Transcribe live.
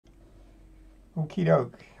Okie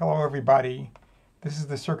doke. Hello, everybody. This is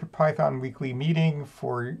the CircuitPython weekly meeting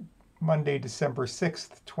for Monday, December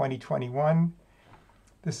 6th, 2021.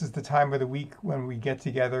 This is the time of the week when we get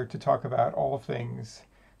together to talk about all things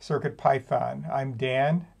CircuitPython. I'm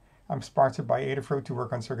Dan. I'm sponsored by Adafruit to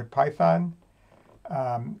work on CircuitPython.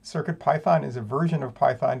 CircuitPython is a version of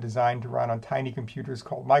Python designed to run on tiny computers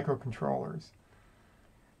called microcontrollers.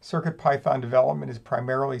 CircuitPython development is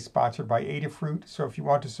primarily sponsored by Adafruit, so if you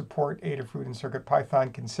want to support Adafruit and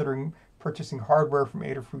CircuitPython, consider purchasing hardware from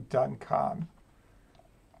Adafruit.com.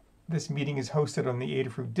 This meeting is hosted on the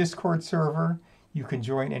Adafruit Discord server. You can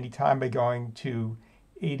join anytime by going to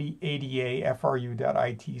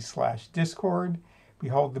adafru.it/discord. We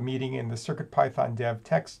hold the meeting in the CircuitPython dev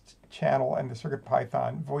text channel and the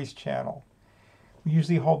CircuitPython voice channel. We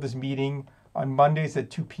usually hold this meeting on Mondays at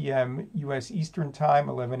 2 p.m. U.S. Eastern Time,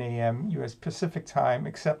 11 a.m. U.S. Pacific Time,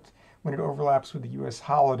 except when it overlaps with the U.S.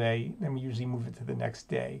 holiday, then we usually move it to the next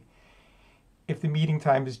day. If the meeting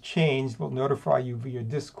time is changed, we'll notify you via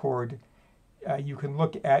Discord. You can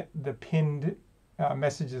look at the pinned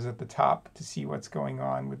messages at the top to see what's going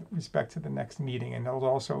on with respect to the next meeting, and there's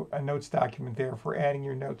also a notes document there for adding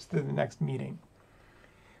your notes to the next meeting.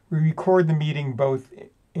 We record the meeting both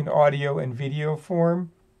in audio and video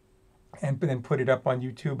form, and then put it up on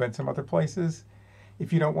YouTube and some other places.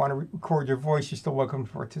 If you don't want to record your voice, you're still welcome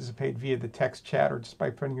to participate via the text chat or just by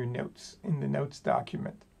putting your notes in the notes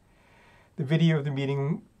document. The video of the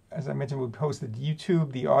meeting, as I mentioned, will be posted to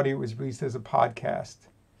YouTube. The audio is released as a podcast.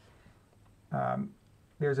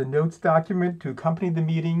 There's a notes document to accompany the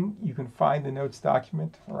meeting. You can find the notes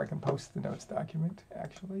document, or I can post the notes document,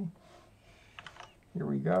 actually. Here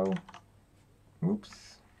we go.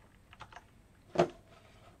 Oops.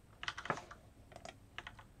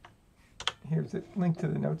 Here's a link to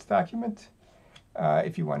the notes document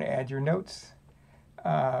if you want to add your notes.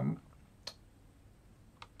 The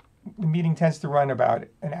meeting tends to run about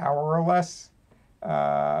an hour or less.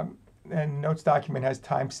 And notes document has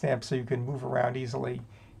timestamps so you can move around easily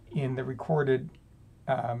in the recorded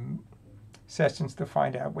sessions to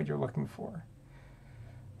find out what you're looking for.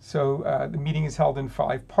 So the meeting is held in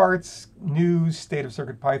 5 parts: news, state of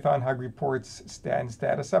CircuitPython, hug reports, and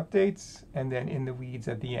status updates, and then in the weeds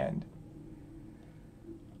at the end.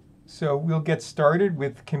 So we'll get started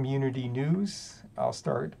with community news. I'll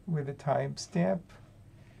start with a timestamp.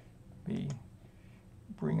 Let me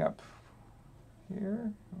bring up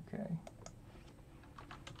here. Okay.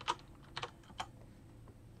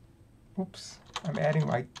 Oops, I'm adding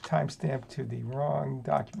my timestamp to the wrong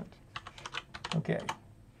document. Okay.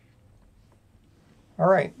 All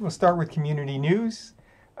right, we'll start with community news.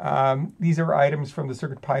 These are items from the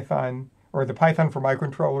CircuitPython, or the Python for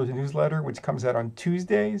Microcontrollers newsletter, which comes out on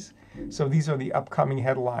Tuesdays. So these are the upcoming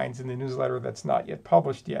headlines in the newsletter that's not yet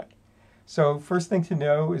published yet. So first thing to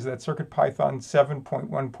know is that CircuitPython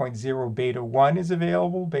 7.1.0 Beta 1 is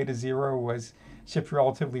available. Beta 0 was shipped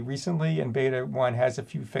relatively recently, and Beta 1 has a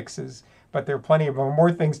few fixes, but there are plenty of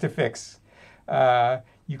more things to fix.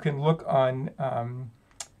 You can look on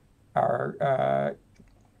our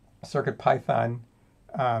CircuitPython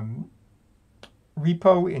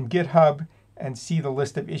repo in GitHub and see the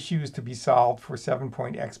list of issues to be solved for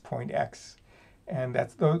 7.x.x. And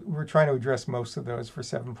that's we're trying to address most of those for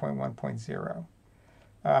 7.1.0.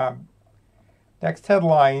 Next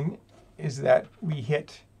headline is that we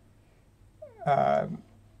hit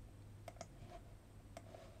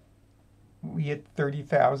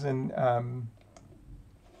 32,000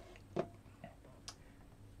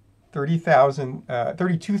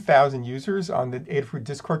 users on the Adafruit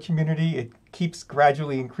Discord community. It keeps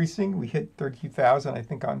gradually increasing. We hit 32,000, I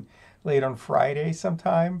think, late on Friday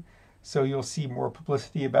sometime. So you'll see more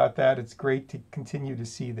publicity about that. It's great to continue to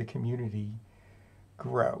see the community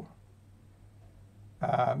grow.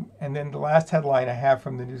 And then the last headline I have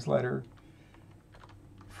from the newsletter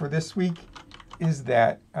for this week is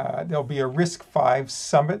that there'll be a RISC-V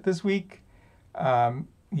summit this week. The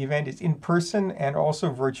event is in person and also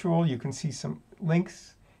virtual. You can see some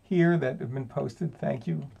links here that have been posted. Thank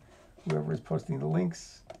you, whoever is posting the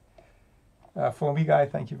links. Foamy Guy,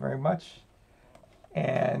 thank you very much.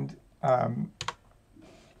 And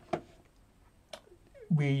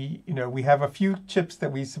we have a few chips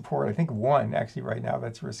that we support. I think one actually right now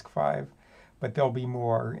that's RISC-V, but there'll be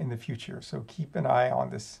more in the future. So keep an eye on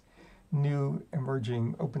this new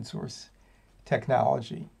emerging open source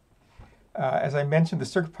technology. As I mentioned, the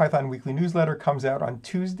CircuitPython weekly newsletter comes out on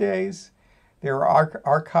Tuesdays. There are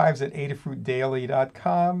archives at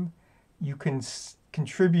adafruitdaily.com. You can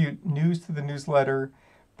contribute news to the newsletter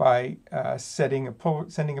by sending a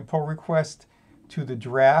pull request to the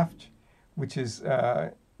draft, which is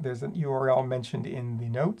There's an URL mentioned in the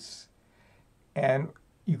notes. And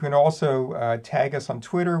you can also tag us on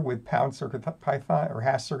Twitter with #CircuitPython or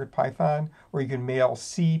 #CircuitPython, or you can mail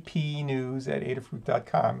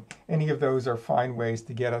cpnews@adafruit.com. Any of those are fine ways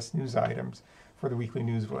to get us news items for the weekly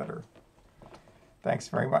newsletter. Thanks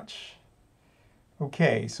very much.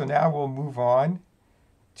 Okay, so now we'll move on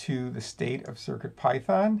to the state of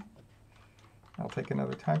CircuitPython. I'll take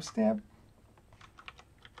another timestamp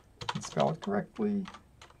and spell it correctly.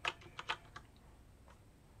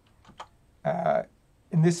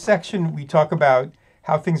 In this section, we talk about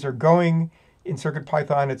how things are going in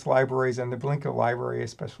CircuitPython, its libraries, and the Blinka library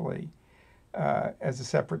especially as a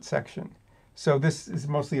separate section. So this is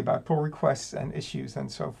mostly about pull requests and issues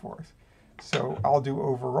and so forth. So I'll do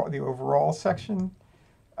the overall section.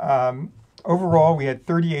 Overall, we had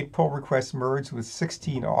 38 pull requests merged with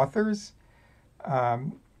 16 authors. I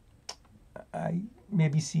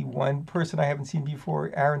maybe see one person I haven't seen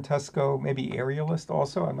before, Aaron Tusco, maybe Aerialist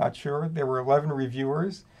also, I'm not sure. There were 11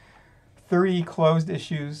 reviewers, 30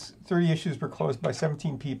 issues were closed by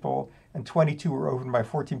 17 people, and 22 were opened by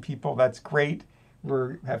 14 people. That's great.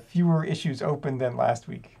 We have fewer issues open than last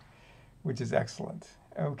week, which is excellent.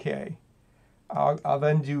 Okay. I'll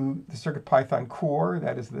then do the CircuitPython core.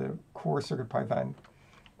 That is the core CircuitPython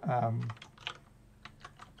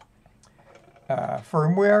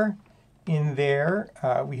firmware. In there,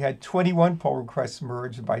 we had 21 pull requests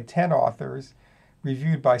merged by 10 authors,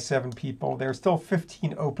 reviewed by 7 people. There are still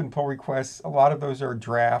 15 open pull requests. A lot of those are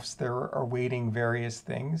drafts. They're awaiting various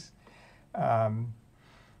things.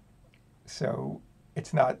 So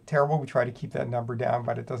it's not terrible. We try to keep that number down,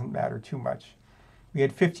 but it doesn't matter too much. We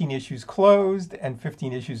had 15 issues closed and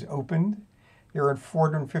 15 issues opened. There are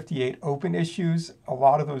 458 open issues. A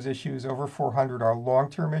lot of those issues, over 400, are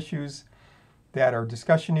long-term issues that are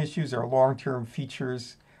discussion issues or long-term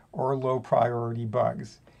features or low-priority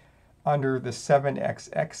bugs. Under the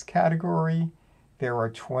 7xx category, there are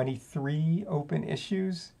 23 open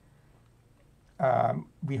issues.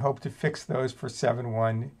 We hope to fix those for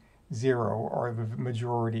 710, or the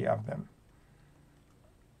majority of them.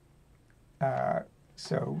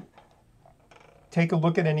 So take a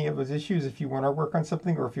look at any of those issues if you want to work on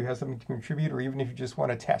something, or if you have something to contribute, or even if you just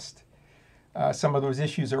want to test. Some of those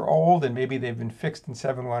issues are old, and maybe they've been fixed in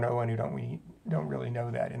 710, and you don't really know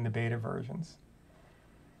that in the beta versions.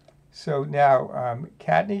 So now,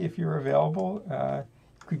 Kattni, if you're available, you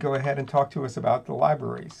could go ahead and talk to us about the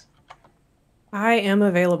libraries. I am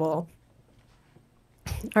available.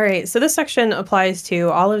 All right, so this section applies to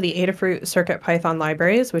all of the Adafruit CircuitPython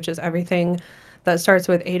libraries, which is everything that starts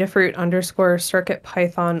with Adafruit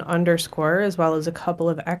 _CircuitPython_, as well as a couple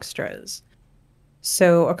of extras.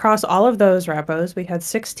 So across all of those repos, we had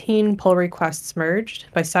 16 pull requests merged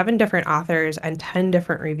by 7 different authors and 10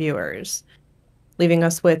 different reviewers, leaving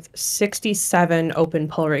us with 67 open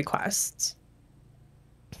pull requests.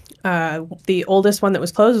 The oldest one that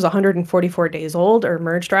was closed was 144 days old, or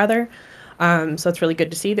merged rather. So it's really good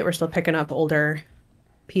to see that we're still picking up older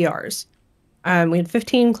PRs. We had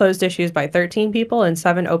 15 closed issues by 13 people and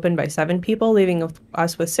 7 open by 7 people, leaving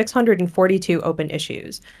us with 642 open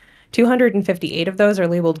issues. 258 of those are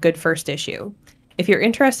labeled good first issue. If you're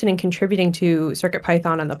interested in contributing to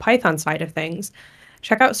CircuitPython on the Python side of things,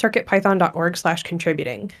 check out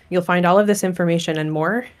circuitpython.org/contributing. You'll find all of this information and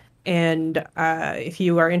more. And if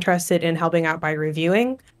you are interested in helping out by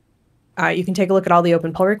reviewing, you can take a look at all the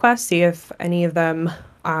open pull requests, see if any of them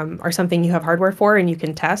are something you have hardware for and you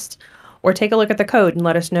can test, or take a look at the code and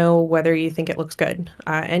let us know whether you think it looks good.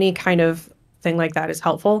 Any kind of thing like that is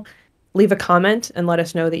helpful. Leave a comment and let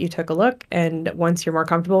us know that you took a look. And once you're more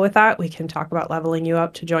comfortable with that, we can talk about leveling you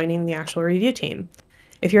up to joining the actual review team.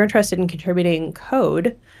 If you're interested in contributing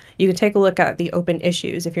code, you can take a look at the open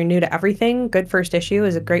issues. If you're new to everything, Good First Issue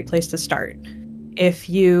is a great place to start. If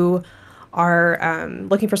you are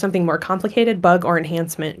looking for something more complicated, Bug or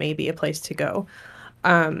Enhancement may be a place to go.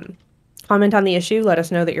 Comment on the issue, let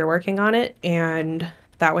us know that you're working on it, and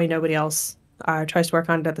that way nobody else tries to work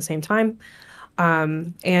on it at the same time.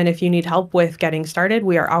 And if you need help with getting started,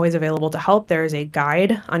 we are always available to help. There is a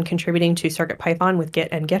guide on contributing to CircuitPython with Git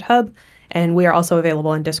and GitHub, and we are also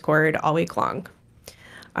available in Discord all week long.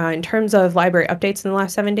 In terms of library updates in the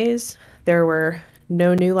last 7 days, there were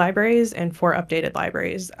no new libraries and 4 updated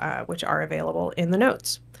libraries, which are available in the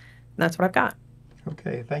notes. And that's what I've got.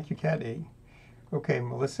 Okay, thank you, Kattni. Okay,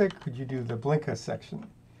 Melissa, could you do the Blinka section?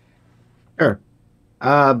 Sure.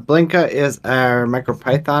 Blinka is our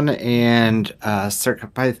MicroPython and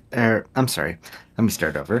CircuitPython. I'm sorry. Let me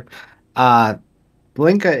start over.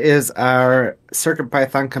 Blinka is our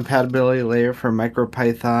CircuitPython compatibility layer for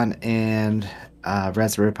MicroPython and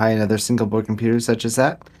Raspberry Pi, and other single board computers such as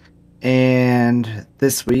that. And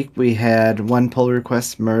this week we had one pull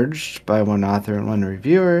request merged by one author and one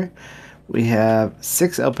reviewer. We have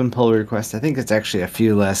 6 open pull requests. I think it's actually a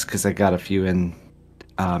few less because I got a few in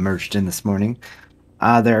merged in this morning.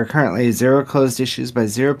 There are currently 0 closed issues by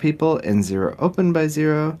 0 people and 0 open by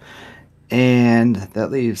 0. And that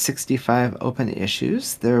leaves 65 open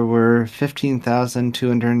issues. There were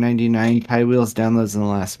 15,299 Pi Wheels downloads in the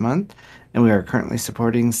last month, and we are currently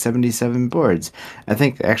supporting 77 boards. I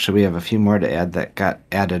think actually we have a few more to add that got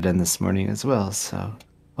added in this morning as well, so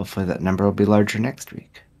hopefully that number will be larger next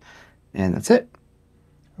week. And that's it.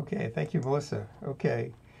 Okay, thank you, Melissa.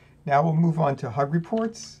 Okay, now we'll move on to Hug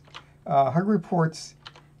Reports. Hug Reports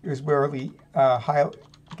is where we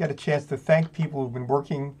get a chance to thank people who've been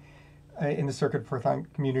working in the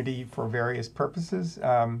CircuitPython community for various purposes.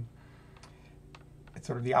 It's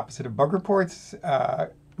sort of the opposite of bug reports.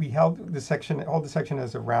 We hold the section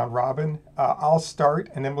as a round robin. I'll start,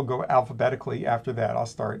 and then we'll go alphabetically after that. I'll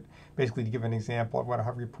start basically to give an example of what a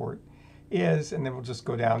Hug report is, and then we'll just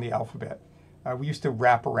go down the alphabet. We used to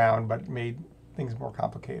wrap around, but it made things more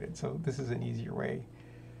complicated. So this is an easier way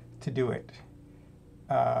to do it.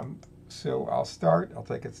 So I'll start. I'll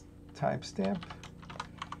take its timestamp.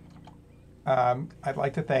 I'd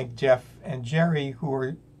like to thank Jeff and Jerry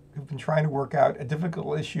who've been trying to work out a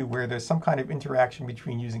difficult issue where there's some kind of interaction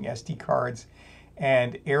between using SD cards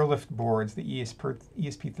and airlift boards, the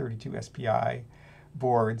ESP32 SPI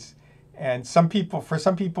boards. And for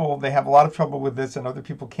some people, they have a lot of trouble with this, and other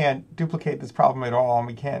people can't duplicate this problem at all, and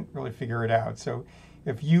we can't really figure it out. So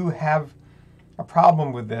if you have a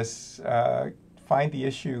problem with this, find the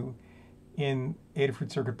issue in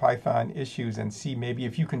Adafruit CircuitPython issues and see maybe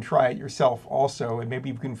if you can try it yourself also, and maybe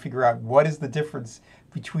you can figure out what is the difference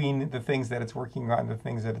between the things that it's working on and the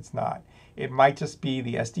things that it's not. It might just be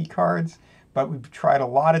the SD cards, but we've tried a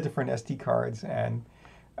lot of different SD cards, and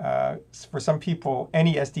for some people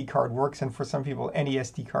any SD card works, and for some people any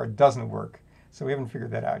SD card doesn't work. So we haven't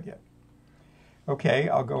figured that out yet. Okay,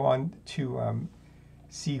 I'll go on to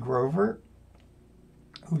C. Grover,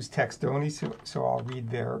 who's text only, so I'll read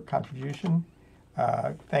their contribution.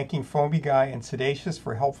 Thanking Foamy Guy and Sedacious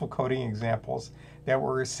for helpful coding examples that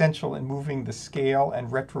were essential in moving the Scale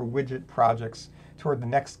and Retro Widget projects toward the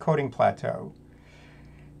next coding plateau.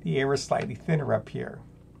 The air is slightly thinner up here.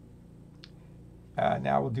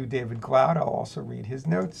 Now we'll do David Glaude. I'll also read his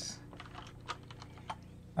notes.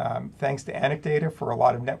 Thanks to Anecdata for a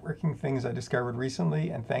lot of networking things I discovered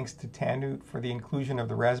recently, and thanks to Tanut for the inclusion of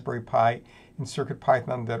the Raspberry Pi in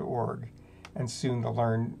CircuitPython.org and soon the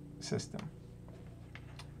Learn system.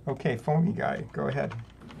 Okay, Foamy Guy, go ahead.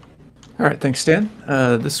 All right, thanks, Dan.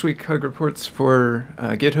 This week, Hug reports for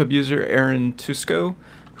GitHub user Aaron Tusko,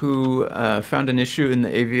 who found an issue in the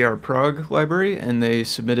AVR Prague library, and they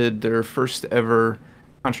submitted their first ever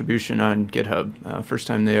contribution on GitHub. First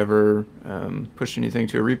time they ever pushed anything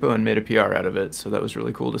to a repo and made a PR out of it, so that was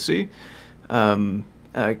really cool to see. Thank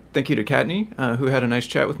you to Katney, who had a nice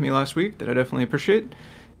chat with me last week that I definitely appreciate.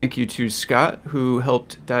 Thank you to Scott, who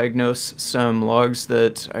helped diagnose some logs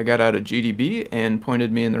that I got out of GDB and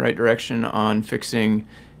pointed me in the right direction on fixing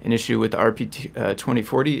an issue with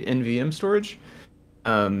RP2040 NVM storage.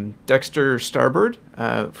 Dexter Starbird,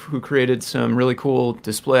 who created some really cool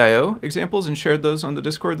display I/O examples and shared those on the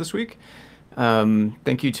Discord this week.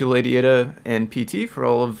 Thank you to Lady Ada and PT for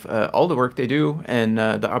all the work they do and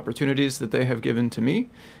the opportunities that they have given to me.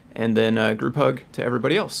 And then group hug to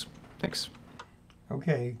everybody else. Thanks.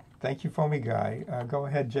 Okay, thank you, Foamy Guy. Go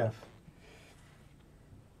ahead, Jeff.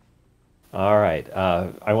 All right,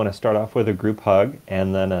 I want to start off with a group hug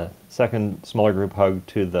and then a second smaller group hug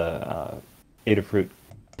to the Adafruit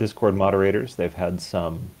Discord moderators. They've had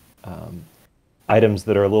some items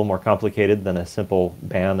that are a little more complicated than a simple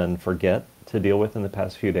ban and forget to deal with in the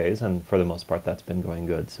past few days, and for the most part that's been going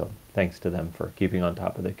good, so thanks to them for keeping on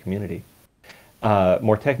top of the community.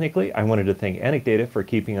 More technically, I wanted to thank Anecdata for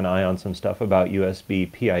keeping an eye on some stuff about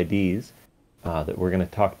USB PIDs that we're going to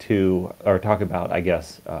talk about, I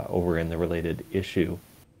guess, over in the related issue.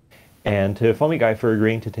 And to Foamy Guy for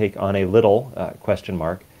agreeing to take on a little,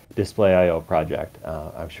 display I/O project.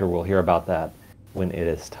 I'm sure we'll hear about that when it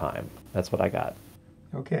is time. That's what I got.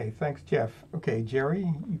 Okay, thanks, Jeff. Okay,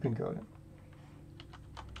 Jerry, you can go then.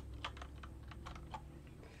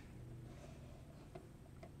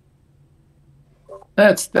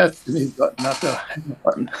 That's not the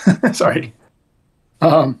button. Sorry.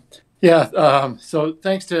 So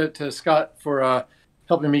thanks to Scott for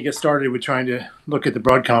helping me get started with trying to look at the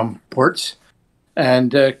Broadcom ports,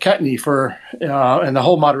 and Katney and the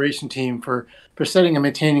whole moderation team for setting and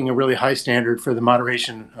maintaining a really high standard for the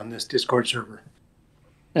moderation on this Discord server.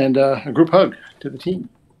 and a group hug to the team.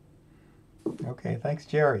 Okay, thanks,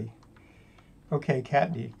 Jerry. Okay,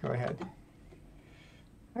 Kattni, go ahead.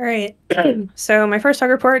 All right. So my first hug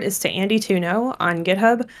report is to Andy Tuno on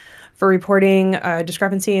GitHub for reporting a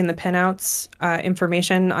discrepancy in the pinouts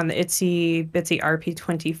information on the ITSY Bitsy RP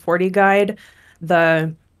 2040 guide.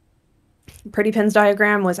 The pretty pins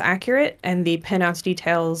diagram was accurate and the pinouts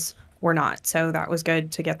details were not. So that was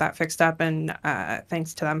good to get that fixed up, and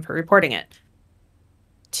thanks to them for reporting it.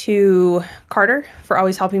 To Carter for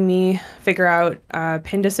always helping me figure out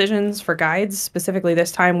pin decisions for guides, specifically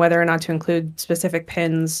this time whether or not to include specific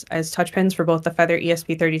pins as touch pins for both the Feather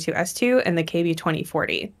ESP32S2 and the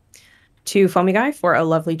KB2040. To Foamy Guy for a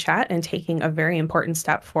lovely chat and taking a very important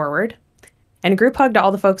step forward. And a group hug to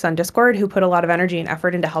all the folks on Discord who put a lot of energy and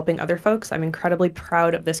effort into helping other folks. I'm incredibly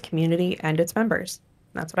proud of this community and its members.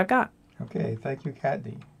 That's what I've got. Okay, thank you,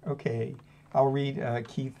 Kattni. Okay, I'll read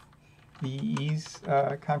Keith VE's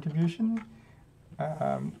contribution.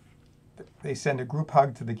 They send a group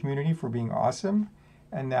hug to the community for being awesome.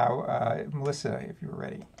 And now, Melissa, if you're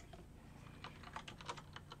ready.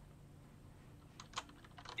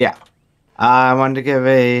 Yeah. I wanted to give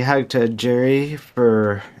a hug to Jerry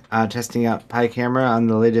for testing out Pi Camera on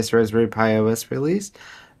the latest Raspberry Pi OS release.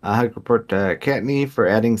 A hug report to Kattni for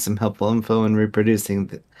adding some helpful info and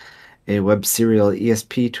reproducing a web serial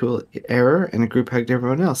ESP tool error, and a group hug to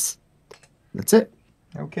everyone else. That's it.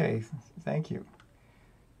 Okay, thank you.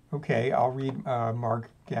 Okay, I'll read Mark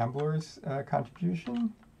Gambler's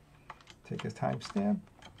contribution. Take his timestamp.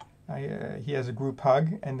 He has a group hug,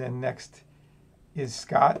 and then next is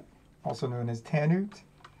Scott, also known as Tanut.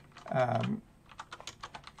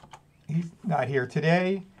 He's not here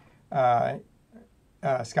today.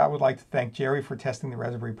 Scott would like to thank Jerry for testing the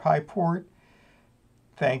Raspberry Pi port.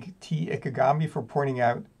 Thank T. Ikegami for pointing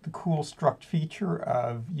out the cool struct feature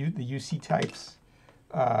of the UC types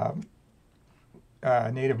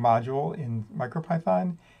native module in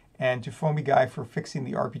MicroPython, and to Foamy Guy for fixing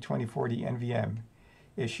the RP2040 NVM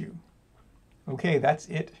issue. Okay, that's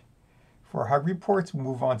it for hug reports. We'll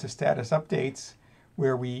move on to status updates,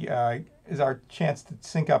 where we is our chance to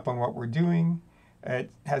sync up on what we're doing.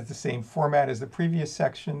 It has the same format as the previous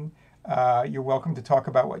section. You're welcome to talk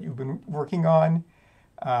about what you've been working on.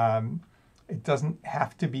 It doesn't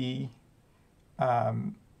have to be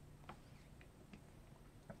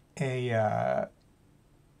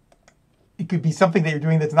it could be something that you're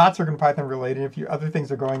doing that's not CircuitPython related if other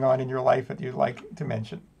things are going on in your life that you'd like to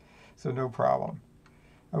mention. So no problem.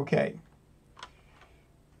 Okay.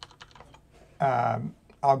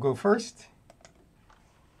 I'll go first.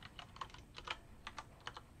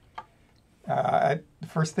 The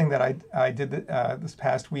first thing that I did this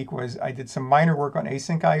past week was I did some minor work on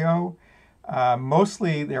Async.io.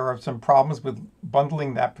 Mostly there are some problems with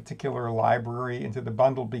bundling that particular library into the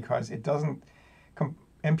bundle because it doesn't,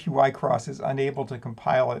 MPY-Cross is unable to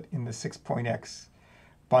compile it in the 6.x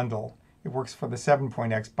bundle. It works for the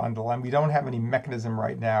 7.x bundle, and we don't have any mechanism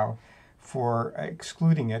right now for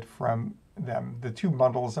excluding it from them. The two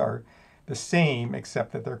bundles are the same,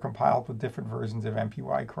 except that they're compiled with different versions of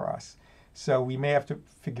MPY-Cross. So we may have to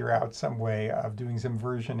figure out some way of doing some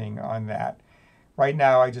versioning on that. Right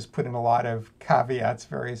now, I just put in a lot of caveats,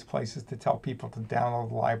 various places to tell people to download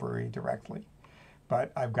the library directly.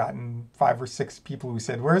 But I've gotten 5 or 6 people who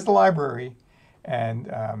said, "Where's the library?" And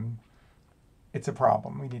it's a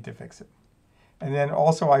problem. We need to fix it. And then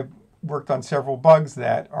also I worked on several bugs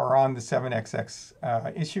that are on the 7xx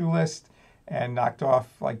issue list and knocked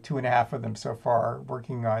off like 2.5 of them so far,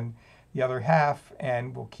 working on the other half,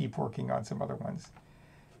 and we'll keep working on some other ones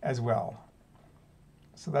as well.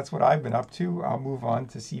 So that's what I've been up to. I'll move on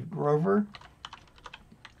to Steve Grover,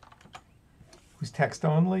 who's text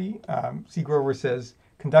only. C. Grover says,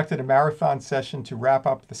 conducted a marathon session to wrap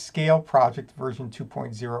up the Scale project version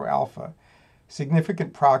 2.0 alpha.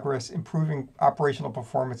 Significant progress, improving operational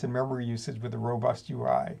performance and memory usage with a robust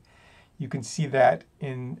UI. You can see that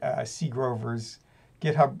in C. Grover's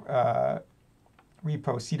GitHub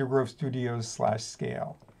repo, Cedar Grove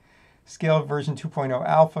Studios/Scale. Scale version 2.0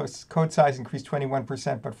 alpha, code size increased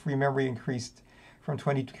 21%, but free memory increased from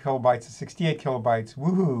 22 kilobytes to 68 kilobytes.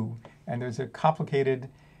 Woohoo! And there's a complicated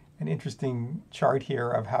and interesting chart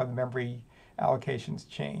here of how the memory allocations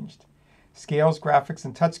changed. Scale's graphics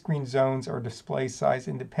and touchscreen zones are display size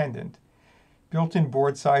independent. Built-in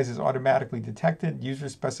board size is automatically detected, user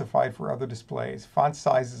specified for other displays. Font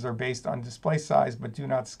sizes are based on display size but do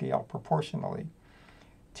not scale proportionally.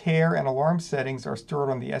 Tear and alarm settings are stored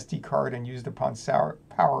on the SD card and used upon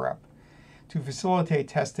power-up. To facilitate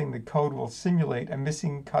testing, the code will simulate a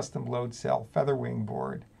missing custom load cell Featherwing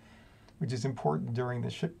board, which is important during the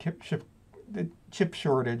the chip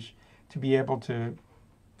shortage to be able to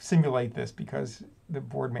simulate this because the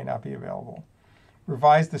board may not be available.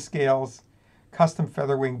 Revise the scales, custom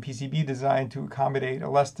featherwing PCB design to accommodate a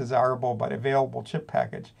less desirable but available chip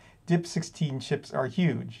package. DIP16 chips are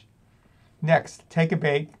huge. Next, take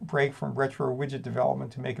a break from retro widget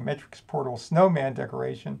development to make a Metrix portable snowman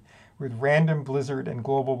decoration with random blizzard and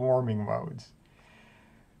global warming modes.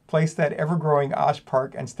 Place that ever-growing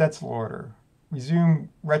OshPark and Stetzel order. Resume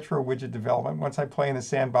retro widget development once I play in the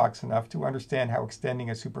sandbox enough to understand how extending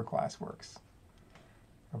a superclass works.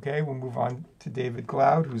 Okay, we'll move on to David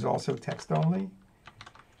Glaude, who's also text only.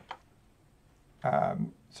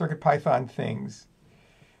 CircuitPython things.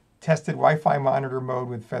 Tested Wi-Fi monitor mode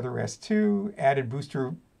with FeatherOS2, added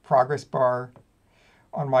booster progress bar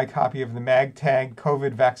on my copy of the MagTag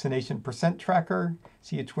COVID vaccination percent tracker.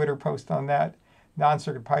 See a Twitter post on that.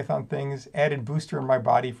 Non-CircuitPython things, added booster in my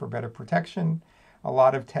body for better protection. A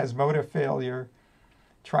lot of Tasmota failure.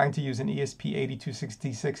 Trying to use an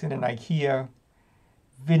ESP8266 in an IKEA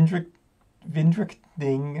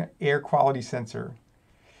Vindrichting air quality sensor,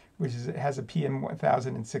 which has a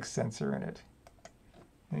PM1006 sensor in it.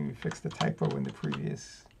 Maybe we fixed the typo in the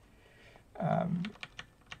previous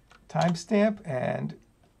timestamp, and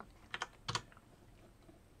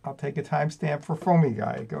I'll take a timestamp for Foamy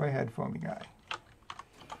Guy. Go ahead, Foamy Guy.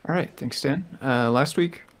 All right, thanks, Stan. Last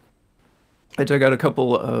week, I dug out a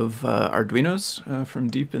couple of Arduinos from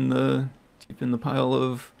deep in the pile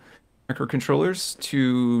of microcontrollers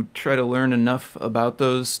to try to learn enough about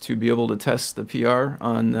those to be able to test the PR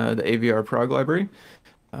on the AVR prog library.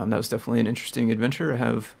 That was definitely an interesting adventure. I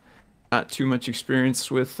have not too much experience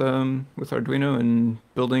with Arduino and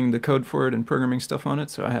building the code for it and programming stuff on it,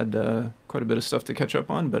 so I had quite a bit of stuff to catch up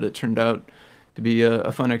on, but it turned out to be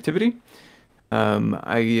a fun activity.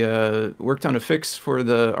 I worked on a fix for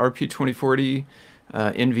the RP2040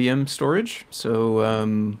 NVM storage,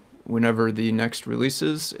 so whenever the next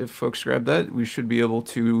releases, if folks grab that, we should be able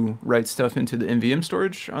to write stuff into the NVM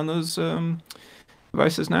storage on those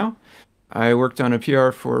devices now. I worked on a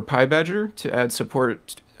PR for PyBadger to add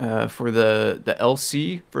support for the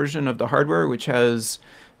LC version of the hardware, which has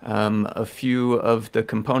a few of the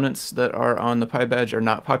components that are on the PyBadge are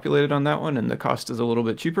not populated on that one, and the cost is a little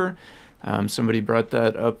bit cheaper. Somebody brought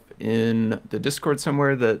that up in the Discord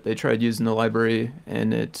somewhere that they tried using the library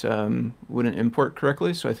and it wouldn't import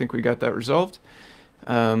correctly, so I think we got that resolved.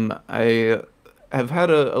 I have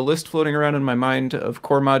had a list floating around in my mind of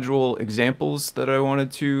core module examples that I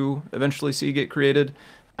wanted to eventually see get created,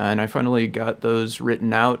 and I finally got those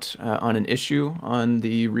written out on an issue on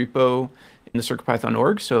the repo in the CircuitPython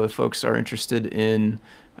org, so if folks are interested in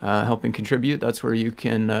helping contribute, that's where you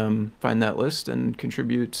can find that list and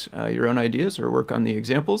contribute your own ideas or work on the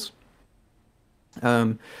examples.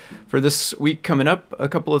 For this week coming up, a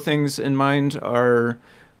couple of things in mind are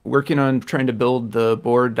working on trying to build the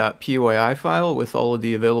board.poi file with all of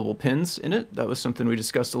the available pins in it. That was something we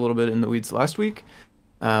discussed a little bit in the weeds last week.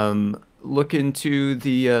 Look into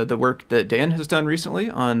the work that Dan has done recently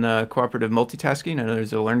on cooperative multitasking. I know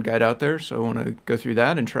there's a Learn guide out there, so I want to go through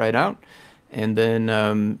that and try it out. And then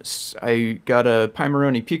I got a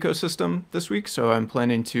Pimoroni Pico system this week, so I'm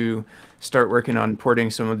planning to start working on porting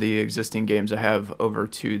some of the existing games I have over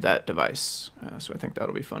to that device. So I think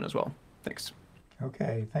that'll be fun as well. Thanks.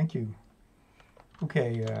 Okay, thank you.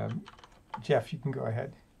 Okay, Jeff, you can go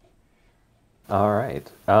ahead. All right.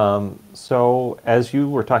 So as you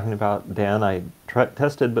were talking about, Dan, I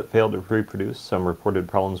tested but failed to reproduce some reported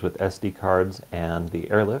problems with SD cards and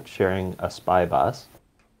the Airlift sharing a SPI bus.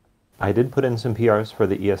 I did put in some PRs for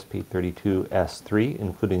the ESP32S3,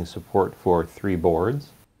 including support for 3 boards.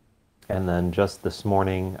 And then just this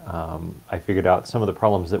morning, I figured out some of the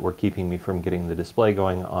problems that were keeping me from getting the display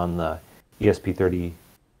going on the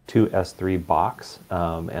ESP32S3 box,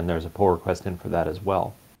 and there's a pull request in for that as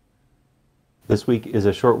well. This week is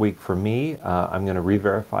a short week for me. I'm going to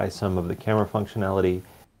re-verify some of the camera functionality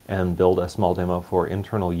and build a small demo for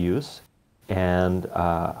internal use. And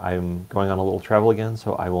I'm going on a little travel again,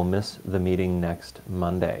 so I will miss the meeting next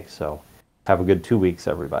Monday. So have a good 2 weeks,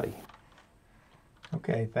 everybody.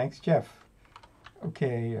 Okay, thanks, Jeff.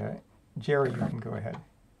 Okay, Jerry, you can go ahead.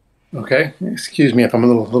 Okay, excuse me if I'm a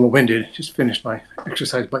little winded. Just finished my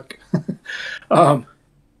exercise bike.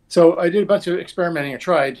 So I did a bunch of experimenting. I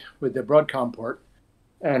tried with the Broadcom port,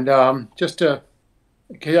 and just to,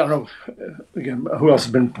 okay, I don't know again who else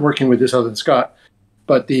has been working with this other than Scott,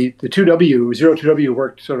 but the 02W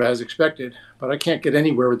worked sort of as expected, but I can't get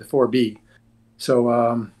anywhere with the 4B.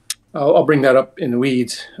 So I'll bring that up in the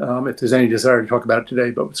weeds if there's any desire to talk about it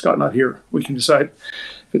today. But with Scott not here, we can decide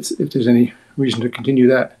if there's any reason to continue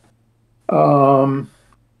that.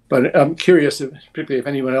 But I'm curious, particularly if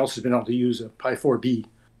anyone else has been able to use a Pi 4B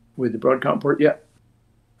with the Broadcom port yet.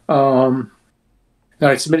 Now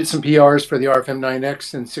I submitted some PRs for the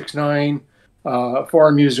RFM9X and 6.9. A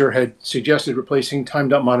forum user had suggested replacing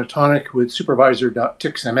time.monotonic with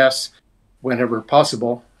supervisor.tixms whenever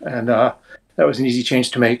possible, and that was an easy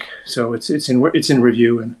change to make. So it's in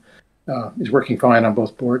review and is working fine on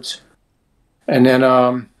both boards. And then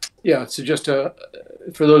so just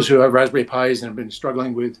for those who have Raspberry Pis and have been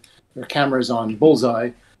struggling with their cameras on Bullseye,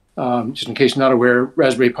 just in case you're not aware,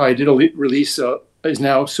 Raspberry Pi did release is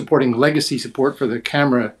now supporting legacy support for the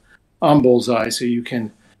camera on Bullseye, so you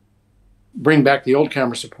can bring back the old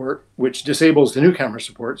camera support, which disables the new camera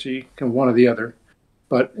support, so you can one or the other.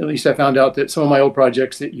 But at least I found out that some of my old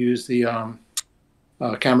projects that use the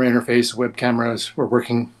camera interface, web cameras, were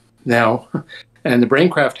working now. And the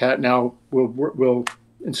Braincraft hat now will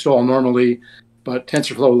install normally, but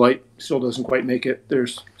TensorFlow Lite still doesn't quite make it.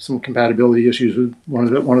 There's some compatibility issues with one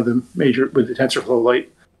of the major with the TensorFlow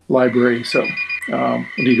Lite library, so we'll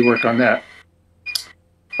need to work on that.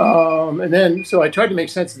 And then, so I tried to make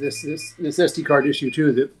sense of this SD card issue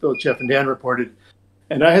too that both Jeff and Dan reported,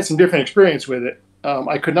 and I had some different experience with it.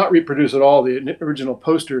 I could not reproduce at all the original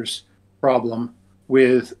posters problem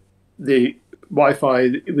with the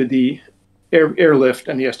Wi-Fi with the airlift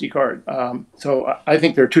and the SD card. So I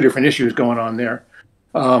think there are two different issues going on there.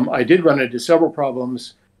 I did run into several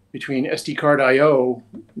problems between SD card I/O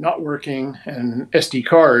not working and SD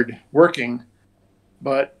card working,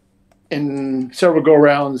 but in several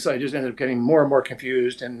go-rounds, I just ended up getting more and more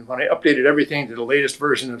confused. And when I updated everything to the latest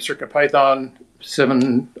version of CircuitPython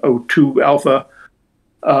 7.02 alpha,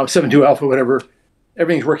 7.2 alpha, whatever,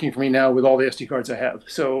 everything's working for me now with all the SD cards I have.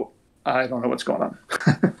 So I don't know what's going on.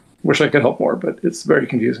 Wish I could help more, but it's very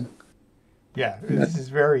confusing. Yeah, this is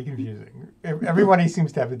very confusing. Everybody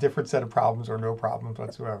seems to have a different set of problems or no problems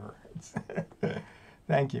whatsoever.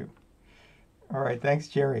 Thank you. All right, thanks,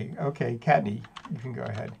 Jerry. Okay, Kattni, you can go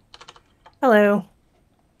ahead. Hello.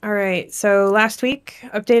 All right, so last week,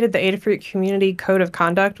 updated the Adafruit Community Code of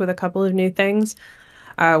Conduct with a couple of new things.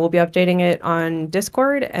 We'll be updating it on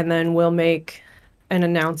Discord, and then we'll make an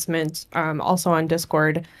announcement also on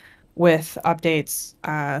Discord with updates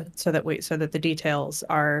so that the details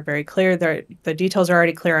are very clear. The details are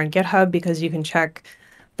already clear on GitHub because you can check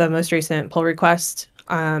the most recent pull request,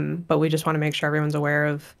 but we just want to make sure everyone's aware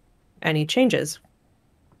of any changes.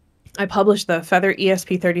 I published the Feather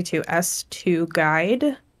ESP32S2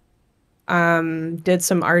 guide, did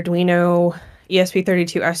some Arduino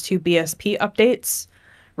ESP32S2 BSP updates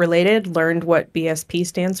related, learned what BSP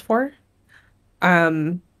stands for.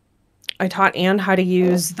 I taught Anne how to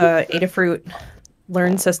use the Adafruit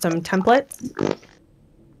Learn System templates.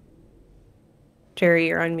 Jerry,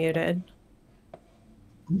 you're unmuted.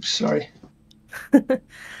 Oops, sorry.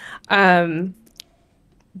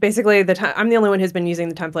 Basically, I'm the only one who's been using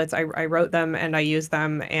the templates. I wrote them and I use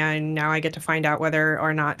them, and now I get to find out whether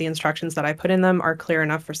or not the instructions that I put in them are clear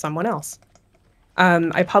enough for someone else.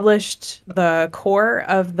 I published the core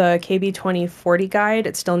of the KB2040 guide.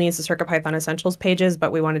 It still needs the CircuitPython Essentials pages,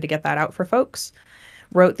 but we wanted to get that out for folks.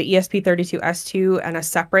 Wrote the ESP32S2 and a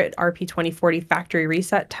separate RP2040 factory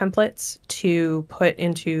reset templates to put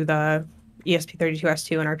into the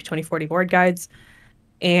ESP32S2 and RP2040 board guides,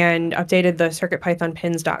 and updated the CircuitPython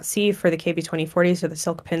pins.c for the KB2040 so the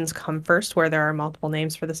silk pins come first where there are multiple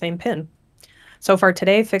names for the same pin. So far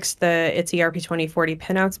today, fixed the ITZY RP2040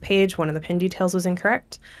 pinouts page. One of the pin details was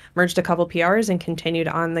incorrect. Merged a couple PRs and continued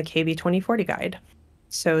on the KB2040 guide.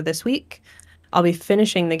 So this week, I'll be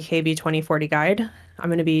finishing the KB2040 guide. I'm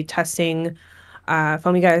going to be testing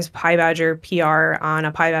FoamyGuy's PyBadger PR on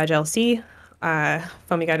a PyBadge LC.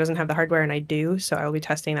 FoamyGuy doesn't have the hardware and I do, so I will be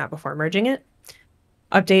testing that before merging it.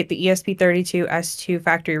 Update the ESP32S2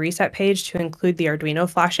 factory reset page to include the Arduino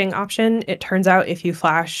flashing option. It turns out if you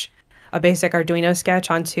flash a basic Arduino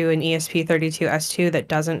sketch onto an ESP32S2 that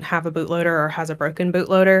doesn't have a bootloader or has a broken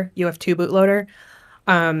bootloader, UF2 bootloader,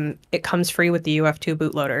 it comes free with the UF2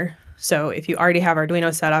 bootloader. So if you already have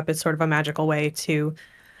Arduino set up, it's sort of a magical way to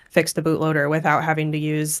fix the bootloader without having to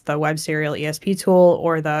use the web serial ESP tool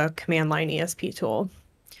or the command line ESP tool.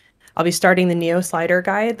 I'll be starting the Neo Slider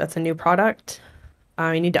guide. That's a new product.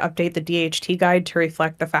 I need to update the DHT guide to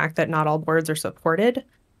reflect the fact that not all boards are supported.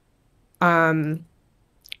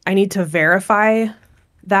 I need to verify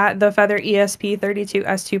that the Feather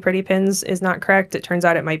ESP32S2 pretty pins is not correct. It turns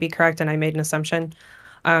out it might be correct and I made an assumption,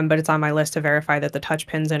 but it's on my list to verify that the touch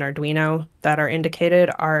pins in Arduino that are indicated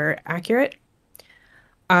are accurate.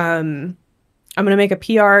 I'm going to make a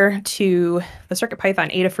PR to the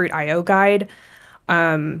CircuitPython Adafruit IO guide.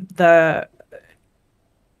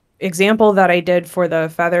 example that I did for the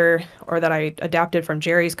Feather, or that I adapted from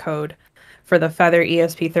Jerry's code for the Feather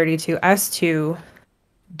ESP32S2,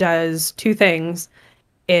 does two things.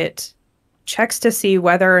 It checks to see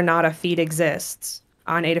whether or not a feed exists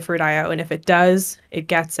on Adafruit.io, and if it does, it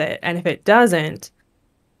gets it. And if it doesn't,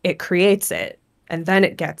 it creates it, and then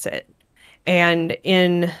it gets it. And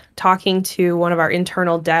in talking to one of our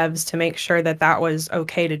internal devs to make sure that that was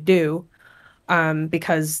okay to do,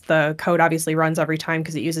 because the code obviously runs every time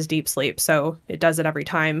because it uses Deep Sleep, so it does it every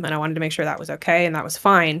time, and I wanted to make sure that was okay, and that was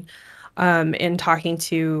fine. In talking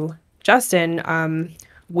to Justin,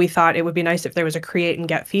 we thought it would be nice if there was a create and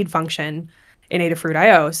get feed function in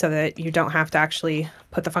Adafruit.io so that you don't have to actually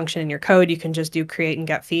put the function in your code. You can just do create and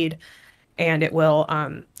get feed, and it will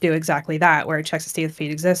do exactly that, where it checks to see if the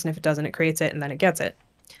feed exists, and if it doesn't, it creates it, and then it gets it.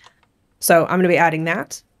 So I'm going to be adding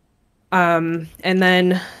that. And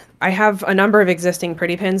then I have a number of existing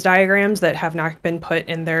Pretty Pins diagrams that have not been put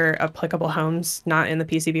in their applicable homes, not in the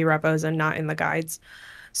PCB repos and not in the guides.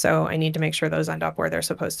 So I need to make sure those end up where they're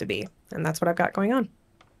supposed to be. And that's what I've got going on.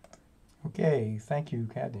 Okay, thank you,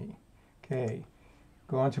 Cadney. Okay,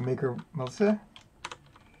 go on to Maker Melissa.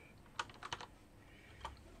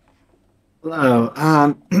 Hello.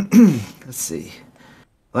 Let's see.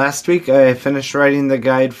 Last week I finished writing the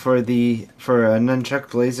guide for a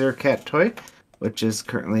Nunchuck Blazer cat toy, which is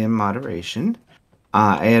currently in moderation.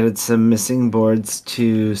 I added some missing boards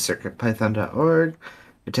to CircuitPython.org.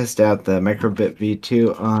 I tested out the Microbit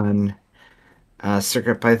V2 on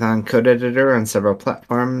CircuitPython code editor on several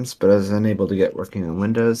platforms, but I was unable to get working on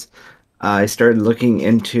Windows. I started looking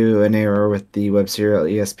into an error with the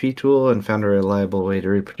WebSerial ESP tool and found a reliable way to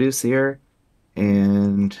reproduce the error.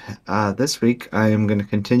 And this week I am going to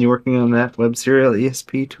continue working on that WebSerial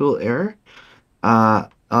ESP tool error. I'll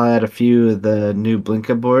add a few of the new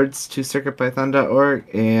Blinka boards to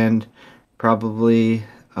CircuitPython.org and probably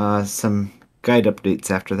some guide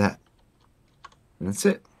updates after that. And that's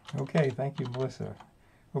it. Okay, thank you, Melissa.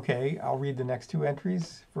 Okay, I'll read the next two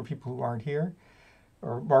entries for people who aren't here.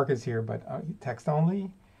 Or Mark is here, but text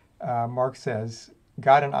only. Mark says,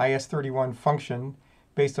 got an IS31 function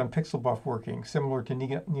based on PixelBuff working, similar to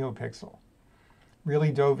NeoPixel.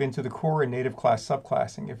 Really dove into the core and native class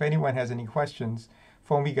subclassing. If anyone has any questions,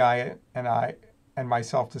 Foamy Guy and I and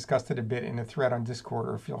myself discussed it a bit in a thread on Discord,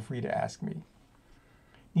 or feel free to ask me.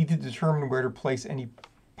 Need to determine where to place any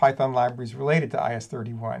Python libraries related to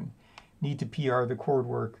IS31. Need to PR the core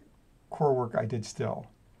work I did still.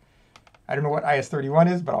 I don't know what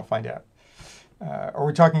IS31 is, but I'll find out. Or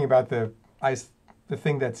we're talking about the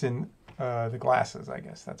thing that's in the glasses, I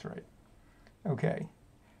guess. That's right. Okay.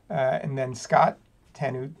 And then Scott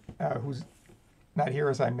Tanu, who's not here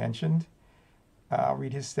as I mentioned. I'll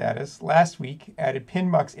read his status. Last week, added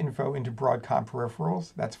PinMux info into Broadcom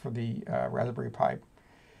peripherals. That's for the Raspberry Pi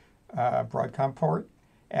Broadcom port.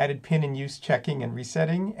 Added pin and use checking and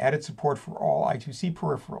resetting. Added support for all I2C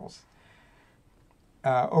peripherals.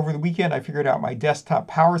 Over the weekend, I figured out my desktop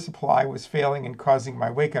power supply was failing and causing my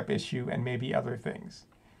wake-up issue and maybe other things.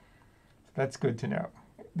 That's good to know.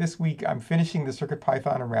 This week, I'm finishing the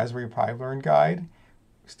CircuitPython and Raspberry Pi Learn Guide,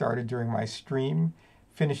 started during my stream,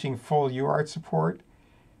 finishing full UART support,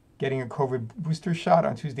 getting a COVID booster shot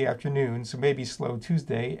on Tuesday afternoon, so maybe slow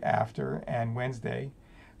Tuesday after and Wednesday.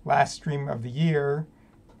 Last stream of the year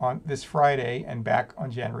on this Friday and back on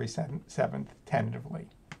January 7th, tentatively.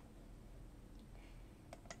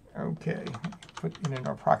 Okay, put in an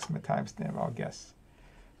approximate timestamp, I'll guess.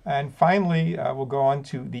 And finally, we'll go on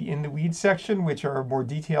to the In the Weeds section, which are more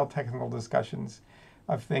detailed technical discussions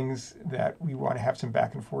of things that we want to have some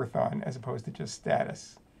back and forth on, as opposed to just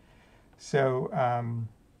status. So,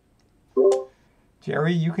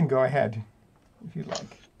 Jerry, you can go ahead if you'd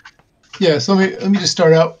like. Yeah, so let me just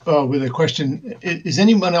start out with a question. Is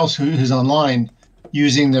anyone else who's online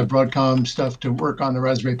using the Broadcom stuff to work on the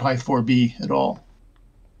Raspberry Pi 4B at all?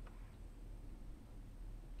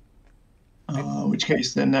 Which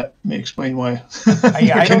case, then that may explain why.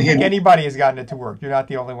 I don't think anybody has gotten it to work. You're not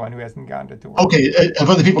the only one who hasn't gotten it to work. Okay, have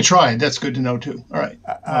other people tried? That's good to know too. All right.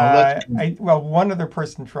 Well, one other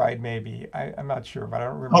person tried, maybe. I'm not sure, but I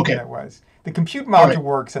don't remember who that was. The compute module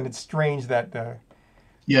works, and it's strange that the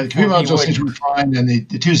compute module seems to be fine, and the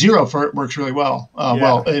 2.0 for it works really well.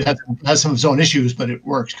 Well, it has some of its own issues, but it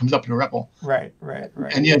works. Comes up in a REPL. Right.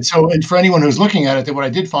 And for anyone who's looking at it, what I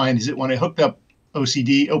did find is that when I hooked up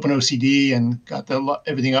OpenOCD and got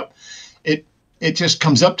everything up, it just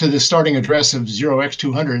comes up to the starting address of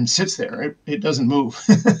 0x200 and sits there. It doesn't move.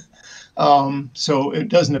 So it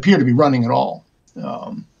doesn't appear to be running at all.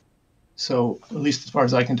 So at least as far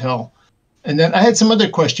as I can tell. And then I had some other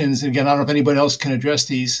questions. Again, I don't know if anybody else can address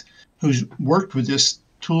these who's worked with this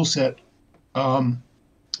tool set.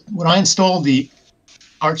 When I installed the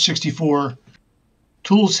Arch64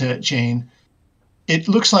 toolset chain, it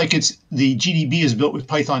looks like the GDB is built with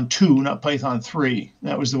Python 2, not Python 3.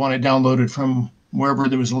 That was the one I downloaded from wherever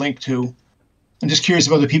there was a link to. I'm just curious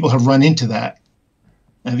if other people have run into that.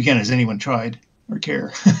 And again, has anyone tried or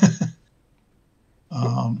care?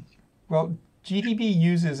 Well, GDB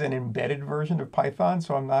uses an embedded version of Python,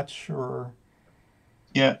 so I'm not sure.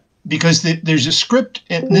 Yeah, because there's a script,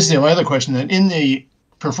 and this is my other question, that in the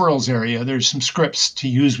peripherals area, there's some scripts to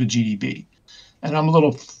use with GDB. And I'm a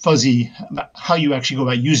little fuzzy about how you actually go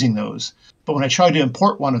about using those. But when I tried to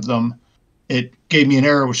import one of them, it gave me an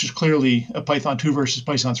error, which is clearly a Python 2 versus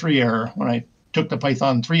Python 3 error. When I took the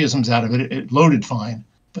Python 3-isms out of it, it loaded fine,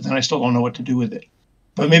 but then I still don't know what to do with it.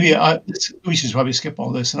 But maybe we should probably skip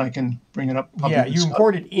all this and I can bring it up. Yeah, you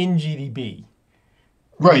import it in GDB.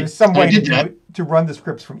 Right. There's some way to run the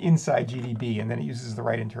scripts from inside GDB, and then it uses the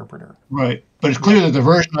right interpreter. Right, but it's clear that the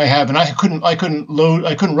version I have, and I couldn't run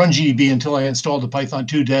GDB until I installed the Python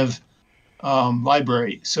 2 dev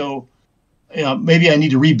library. So maybe I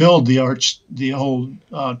need to rebuild the whole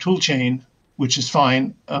tool chain, which is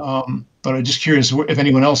fine. But I'm just curious if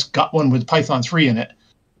anyone else got one with Python 3 in it,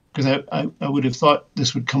 because I would have thought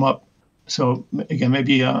this would come up. So again,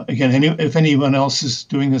 maybe if anyone else is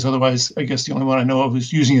doing this, otherwise, I guess the only one I know of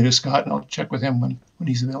who's using it is Scott, and I'll check with him when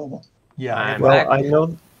he's available. Yeah. Well, I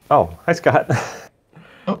know. Oh, hi, Scott.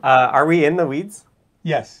 Are we in the weeds?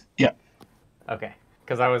 Yes. Yeah. Okay,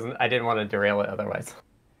 because I didn't want to derail it otherwise.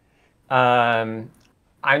 I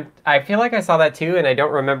feel like I saw that too, and I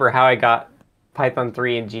don't remember how I got Python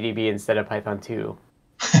 3 and GDB instead of Python 2.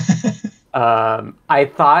 I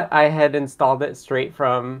thought I had installed it straight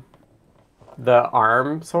from the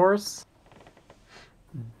ARM source,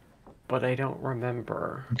 but I don't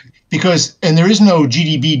remember. And there is no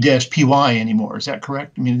GDB-PY anymore. Is that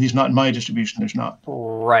correct? I mean, these not in my distribution. There's not.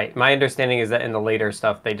 Right. My understanding is that in the later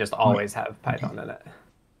stuff, they just always have Python in it.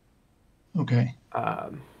 Okay.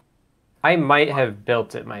 I might have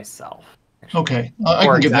built it myself. Okay. I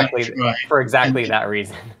can give that a try. For exactly that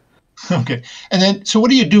reason. Okay. And then, so what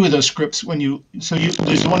do you do with those scripts when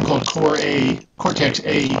there's one called Cortex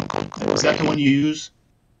A. Is that the one you use?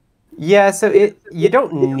 Yeah, so you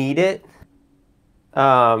don't need it.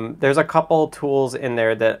 There's a couple tools in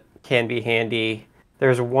there that can be handy.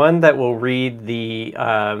 There's one that will read the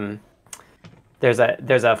there's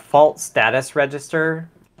a fault status register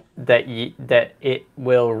that it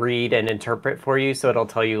will read and interpret for you. So it'll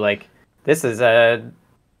tell you like this is a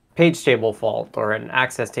page table fault or an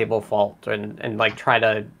access table fault, and like try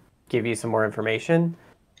to give you some more information.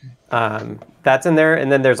 That's in there,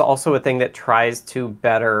 and then there's also a thing that tries to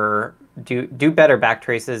do better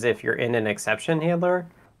backtraces if you're in an exception handler,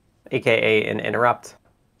 aka an interrupt.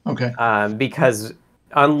 Okay. Because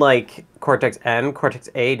unlike Cortex M, Cortex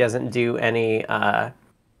A doesn't do any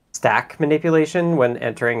stack manipulation when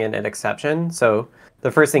entering in an exception. So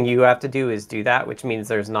the first thing you have to do is do that, which means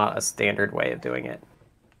there's not a standard way of doing it.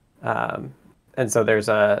 And so there's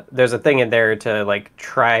a thing in there to like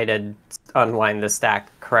try to unwind the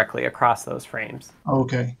stack correctly across those frames.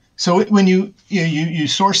 Okay. So when you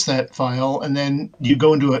source that file and then you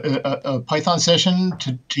go into a Python session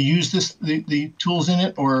to use the tools in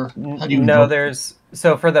it, or how do you? No,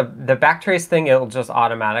 so for the backtrace thing, it'll just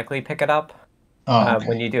automatically pick it up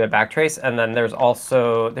when you do a backtrace, and then there's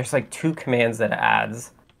like 2 commands that it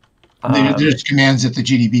adds. There's commands at the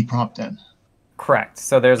GDB prompt then. Correct.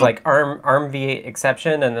 So there's like ARM v8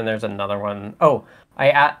 exception, and then there's another one. Oh, I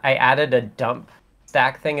added a dump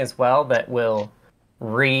stack thing as well that will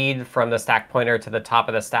read from the stack pointer to the top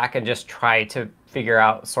of the stack and just try to figure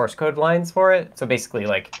out source code lines for it. So basically,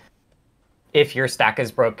 like, if your stack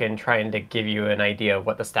is broken, trying to give you an idea of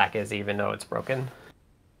what the stack is, even though it's broken.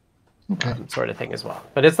 Okay. Sort of thing as well.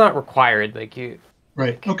 But it's not required. Like you.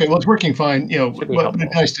 Right. Okay. Well, it's working fine. But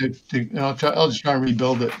it's nice to I'll just try and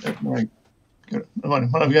rebuild it. I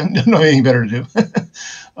don't know anything better to do.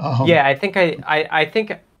 Yeah, I think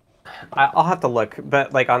I'll have to look,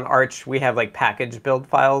 but like on Arch, we have like package build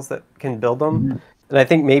files that can build them. Mm-hmm. And I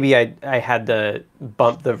think maybe I had to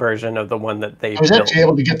bump the version of the one that they built. I was actually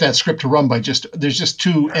able to get that script to run by there's just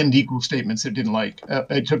 2 end equal statements it didn't like.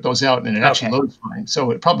 I took those out and it actually loads fine.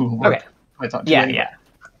 So it probably will work. Okay. I thought. Yeah.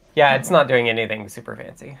 It's not doing anything super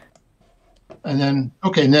fancy. And then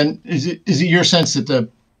is it your sense that the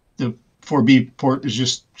 4B port is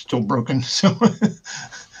just still broken? So.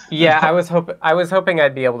 Yeah, I was hoping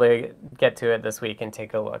I'd be able to get to it this week and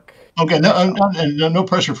take a look. Okay, no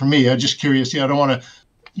pressure from me. I'm just curious. I don't want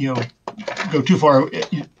to, go too far.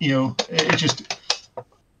 It just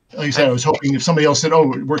like I said, I was hoping if somebody else said,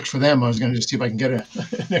 "Oh, it works for them," I was going to just see if I can get an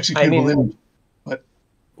executable image. But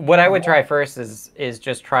what I would try first is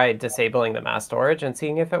just try disabling the mass storage and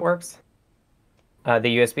seeing if it works.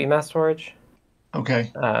 The USB mass storage.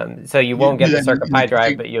 okay, So you won't get do the that in CircuitPy the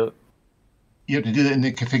drive, config- but you. you have to do that in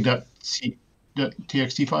the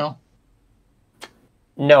config.txt file.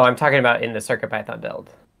 No, I'm talking about in the CircuitPython build.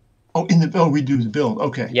 Oh, we do the build.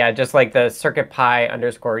 Okay. Yeah, just like the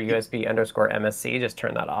CircuitPy_USB_MSC, just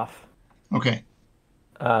turn that off. Okay.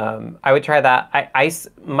 I would try that.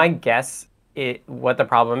 My guess, what the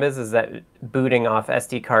problem is that booting off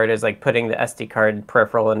SD card is like putting the SD card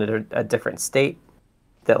peripheral into a different state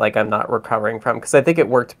that like I'm not recovering from. Because I think it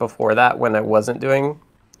worked before that when I wasn't doing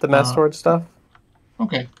the mass storage stuff.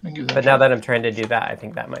 Okay, I can give that. But now that I'm trying to do that, I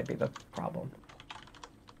think that might be the problem.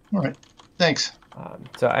 All right. Thanks.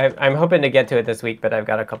 So I'm hoping to get to it this week, but I've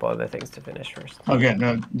got a couple other things to finish first. Okay.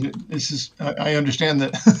 No, this is. I understand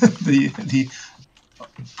that the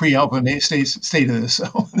pre-alpha state of this,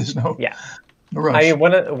 so there's no rush. I mean,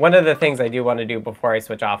 one of the things I do want to do before I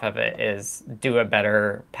switch off of it is do a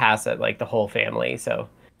better pass at like the whole family. So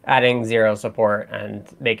adding zero support and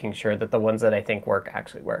making sure that the ones that I think work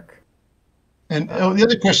actually work. And the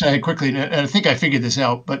other question I had quickly, and I think I figured this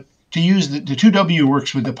out, but to use the 2W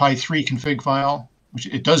works with the Pi3 config file, which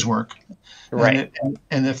it does work, right?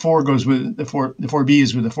 And the 4 goes with the 4B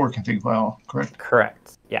is with the 4 config file, correct?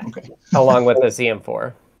 Correct. Yeah. Okay. Along with the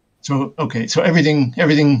CM4. So everything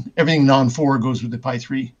non-4 goes with the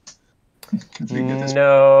Pi3 config.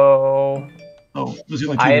 No. Oh, those are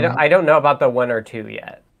the only two. I don't know about the 1 or 2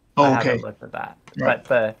 yet. Oh, I okay. haven't looked at that. Right.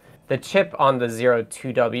 But the chip on the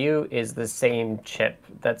 02W is the same chip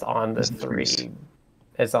that's on the 3.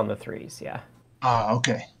 It's on the 3s, yeah.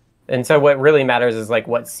 Okay. And so what really matters is like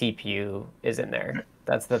what CPU is in there.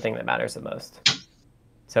 That's the thing that matters the most.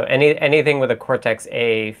 So anything with a Cortex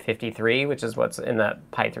A53, which is what's in that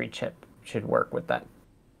Pi3 chip, should work with that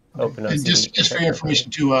OpenOCD. And just for your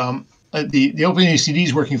information too, the OpenACD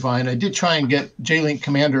is working fine. I did try and get JLink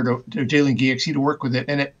Commander to JLink EXE to work with it,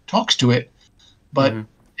 and it talks to it, but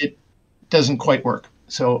it doesn't quite work.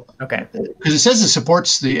 So okay, because it says it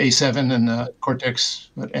supports the A7 and the Cortex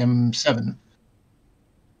M7,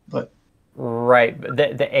 but right,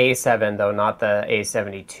 the A7 though, not the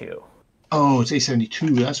A72. Oh, it's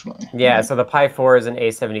A72. That's why. Yeah, so the Pi 4 is an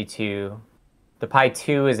A72, the Pi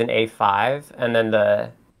 2 is an A5, and then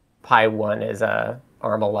the Pi 1 is a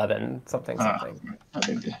ARM11 something. Right.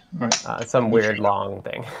 Some weird long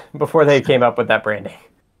thing before they came up with that branding.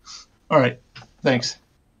 All right. Thanks.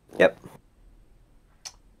 Yep.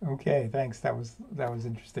 Okay, thanks. That was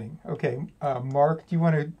interesting. Okay, Mark, do you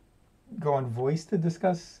want to go on voice to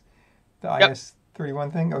discuss the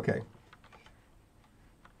IS31 thing? Okay.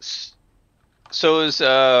 So as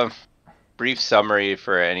a brief summary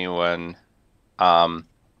for anyone,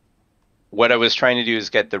 what I was trying to do is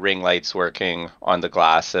get the ring lights working on the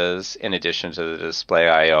glasses in addition to the display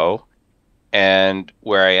I/O, and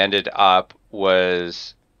where I ended up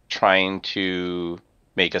was trying to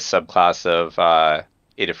make a subclass of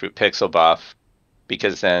Adafruit Pixel Buff,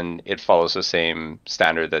 because then it follows the same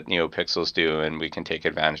standard that NeoPixels do, and we can take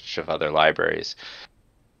advantage of other libraries.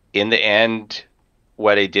 In the end,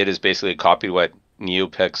 what I did is basically copy what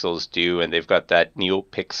NeoPixels do, and they've got that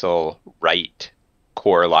NeoPixel Write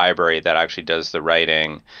core library that actually does the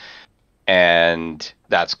writing, and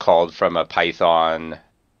that's called from the Python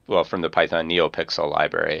NeoPixel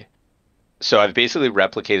library. So I've basically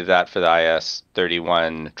replicated that for the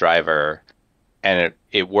IS31 driver, and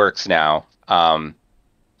it works now.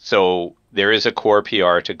 So there is a core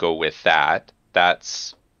PR to go with that.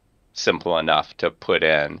 That's simple enough to put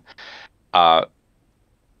in.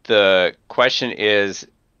 The question is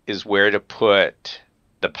where to put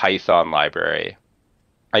the Python library.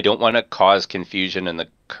 I don't want to cause confusion in the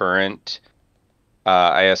current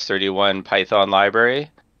IS31 Python library,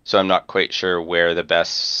 so I'm not quite sure where the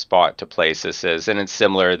best spot to place this is. And it's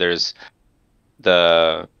similar. There's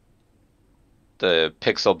the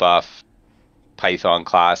Pixel Buff Python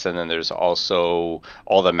class, and then there's also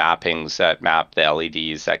all the mappings that map the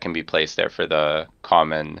LEDs that can be placed there for the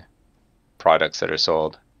common products that are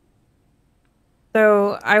sold.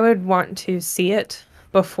 So I would want to see it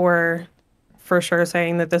before for sure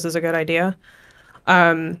saying that this is a good idea.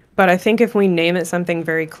 But I think if we name it something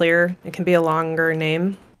very clear, it can be a longer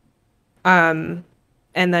name, and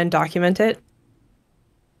then document it,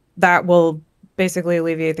 that will basically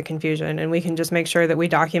alleviate the confusion, and we can just make sure that we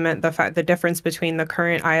document the difference between the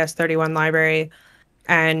current IS31 library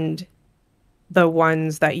and the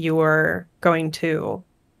ones that you are going to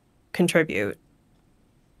contribute.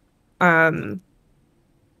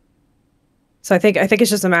 So I think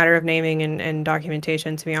it's just a matter of naming and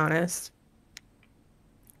documentation, to be honest.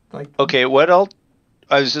 Like, Okay, I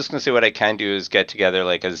was just gonna say what I can do is get together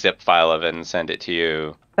like a zip file of it and send it to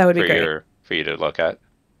you That would be for great. for you to look at.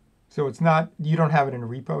 so it's not, you don't have it in a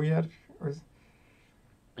repo yet?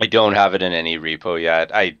 I don't have it in any repo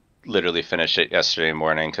yet. I literally finished it yesterday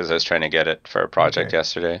morning because I was trying to get it for a project Okay.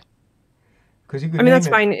 yesterday. Because you could I mean, name that's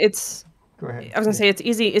it. fine. It's Go ahead. I was gonna say it's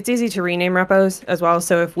easy to rename repos as well.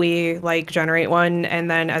 So if we like generate one and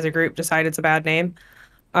then as a group decide it's a bad name,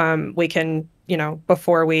 we can,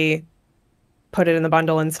 before we put it in the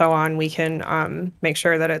bundle and so on, we can make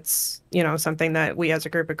sure that it's, something that we as a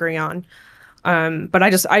group agree on. But I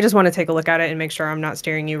just want to take a look at it and make sure I'm not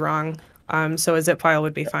steering you wrong. So a zip file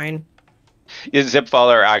would be fine. Yeah, zip file,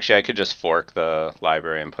 or actually I could just fork the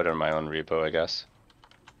library and put it in my own repo, I guess.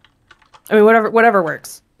 I mean, whatever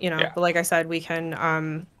works, Yeah. But like I said, we can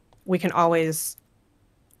always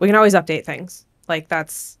update things. Like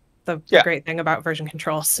that's the Yeah. great thing about version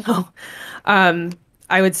control. So,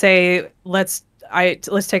 I would say let's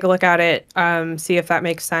take a look at it, see if that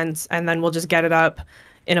makes sense, and then we'll just get it up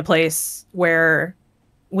in a place where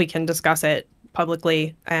we can discuss it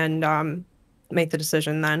publicly and make the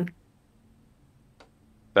decision then.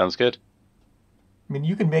 Sounds good. I mean,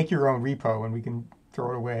 you can make your own repo and we can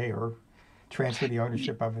throw it away or transfer the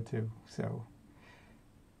ownership of it too. So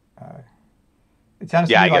it sounds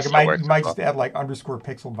to Yeah, me I like guess that works you might as well. just add like underscore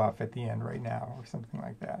pixel buff at the end right now or something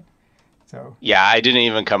like that. So Yeah, I didn't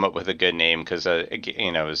even come up with a good name because I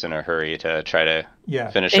was in a hurry to try to yeah,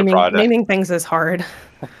 finish a product, Naming things is hard.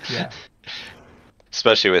 yeah,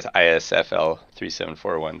 especially with ISFL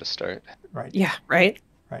 3741 to start. right, Yeah, right.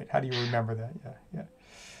 right. How do you remember that? Yeah,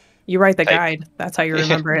 You write the Type. guide. That's how you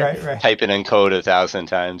remember yeah. it. Right. Type it in code 1,000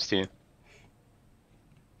 times too.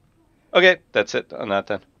 Okay, that's it on that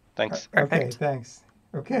then. Thanks. Okay, Perfect. thanks.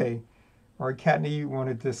 Okay, all right, Kattni, you want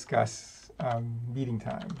to discuss meeting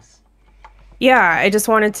times? Yeah, I just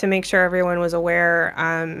wanted to make sure everyone was aware,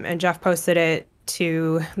 and Jeff posted it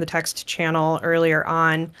to the text channel earlier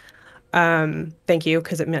on. Thank you,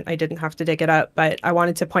 because it meant I didn't have to dig it up. But I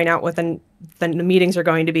wanted to point out what the meetings are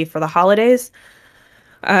going to be for the holidays.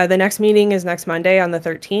 The next meeting is next Monday on the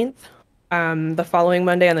 13th. The following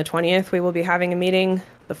Monday on the 20th, we will be having a meeting.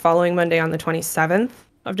 The following Monday on the 27th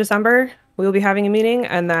of December, we will be having a meeting.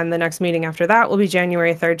 And then the next meeting after that will be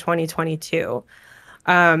January 3rd, 2022.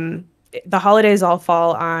 The holidays all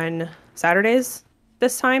fall on Saturdays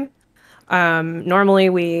this time. Normally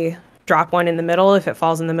we drop one in the middle if it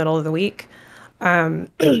falls in the middle of the week.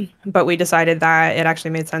 But we decided that it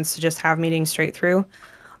actually made sense to just have meetings straight through,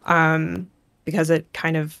 because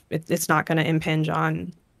it's not going to impinge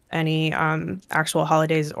on any actual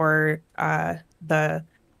holidays or the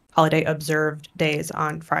holiday observed days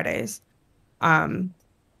on Fridays.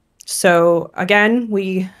 So again,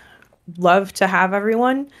 we love to have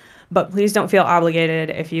everyone, but please don't feel obligated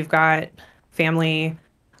if you've got family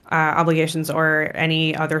obligations or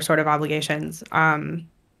any other sort of obligations.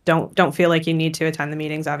 Don't feel like you need to attend the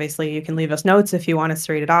meetings. Obviously, you can leave us notes if you want us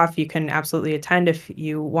to read it off. You can absolutely attend if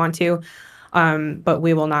you want to, but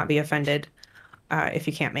we will not be offended if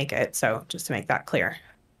you can't make it. So just to make that clear.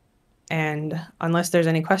 And unless there's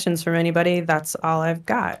any questions from anybody, that's all I've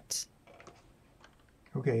got.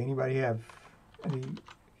 Okay, anybody have any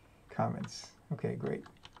comments? Okay, great.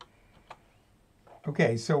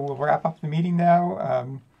 Okay, so we'll wrap up the meeting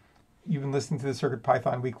now. You've been listening to the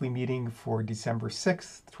CircuitPython weekly meeting for December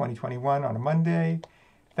 6th, 2021 on a Monday.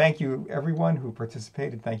 Thank you everyone who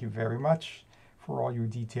participated. Thank you very much for all your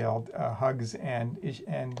detailed hugs and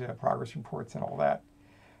progress reports and all that.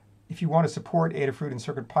 If you want to support Adafruit and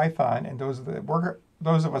CircuitPython, and those of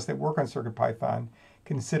us that work on CircuitPython,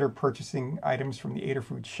 consider purchasing items from the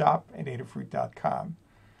Adafruit shop at adafruit.com.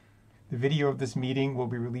 The video of this meeting will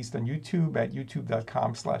be released on YouTube at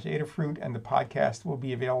youtube.com/Adafruit, and the podcast will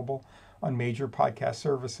be available on major podcast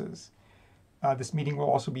services. This meeting will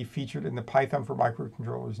also be featured in the Python for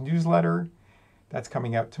Microcontrollers newsletter. That's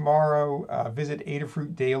coming out tomorrow. Visit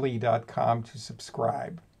adafruitdaily.com to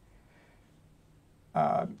subscribe.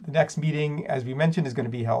 The next meeting, as we mentioned, is going to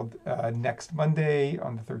be held next Monday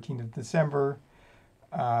on the 13th of December.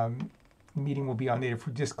 The meeting will be on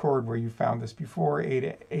Adafruit Discord, where you found this before,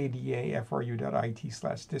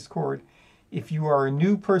 adafru.it/discord. If you are a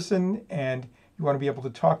new person and you want to be able to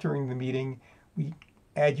talk during the meeting, we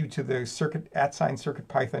add you to the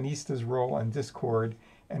 @CircuitPythonistas role on Discord,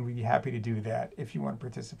 and we'd be happy to do that if you want to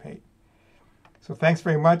participate. So thanks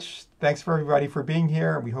very much. Thanks for everybody for being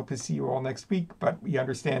here. We hope to see you all next week, but we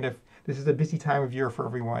understand if this is a busy time of year for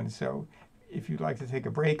everyone. So if you'd like to take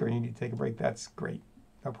a break or you need to take a break, that's great.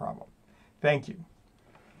 No problem. Thank you.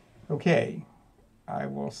 Okay. I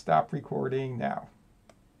will stop recording now.